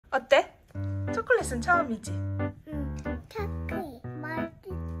어때? 초콜릿은 처음이지? 초콜릿 맛있다.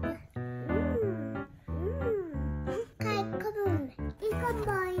 달콤해. 이건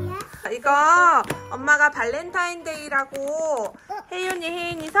뭐야? 이거 엄마가 발렌타인데이라고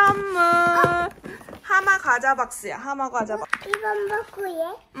혜윤이 선물. 하마 과자 박스야. 하마 과자 박스. 이건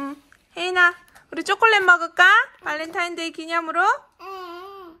뭐고요? 응. 혜윤아, 우리 초콜릿 먹을까? 발렌타인데이 기념으로?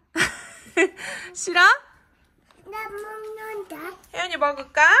 싫어? 나 먹는다. 혜윤이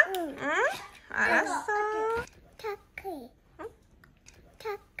먹을까? 응. 응? 알았어. 초콜릿.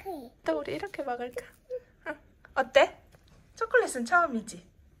 초콜릿. 또 우리 이렇게 먹을까? 응. 어때? 초콜릿은 처음이지?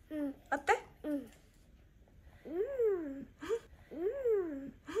 응. 어때? 응.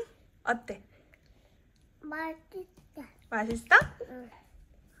 어때? 맛있다. 맛있어? 응.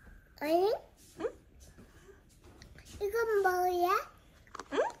 아니? 응? 이건 뭐야?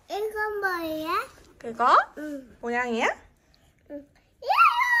 응? 이건 뭐야? 그거? 응. 모양이야? 응.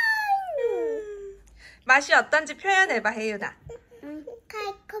 맛이 어떤지 표현해봐, 혜윤아. 응.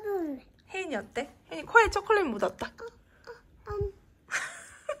 달콤해. 혜윤이 어때? 혜윤이 코에 초콜릿 묻었다.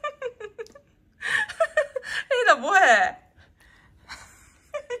 혜윤아 뭐해?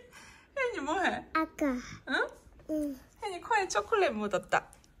 혜윤이 뭐해? 아까. 응? 응. 혜윤이 코에 초콜릿 묻었다.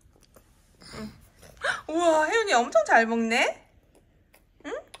 응. 우와, 혜윤이 엄청 잘 먹네?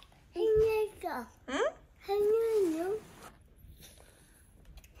 응? 해녀가. 응? 해녀요?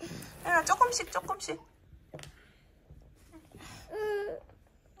 혜윤아 조금씩. 응.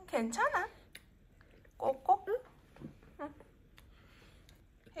 괜찮아. 꼭꼭. 응.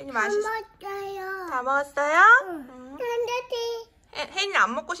 혜윤이 맛있어? 먹어요. 다 먹었어요? 응. 근데 혜윤이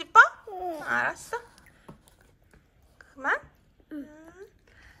안 먹고 싶어? 응. 알았어. 그만?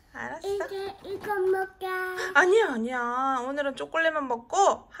 알았어. 이제 이거 먹자. 아니야. 오늘은 초콜릿만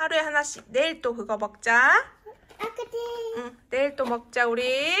먹고 하루에 하나씩. 내일 또 그거 먹자. 아까지. 응, 내일 또 먹자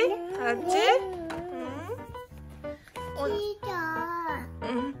우리. 알았지? 응. 이거.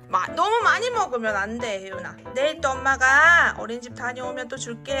 응. 너무 많이 먹으면 안 돼, 혜윤아. 내일 또 엄마가 어린이집 다녀오면 또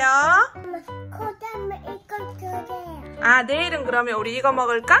줄게요. 그다음에 이거 주세요. 아, 내일은 그러면 우리 이거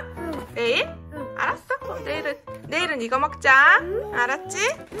먹을까? 응. 내일? 응. 알았어. 그럼 내일은 이거 먹자.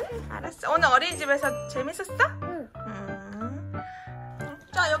 알았지? 알았어. 오늘 어린이집에서 재밌었어? 응.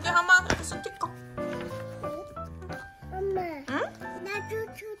 자, 여기 하마 스티커.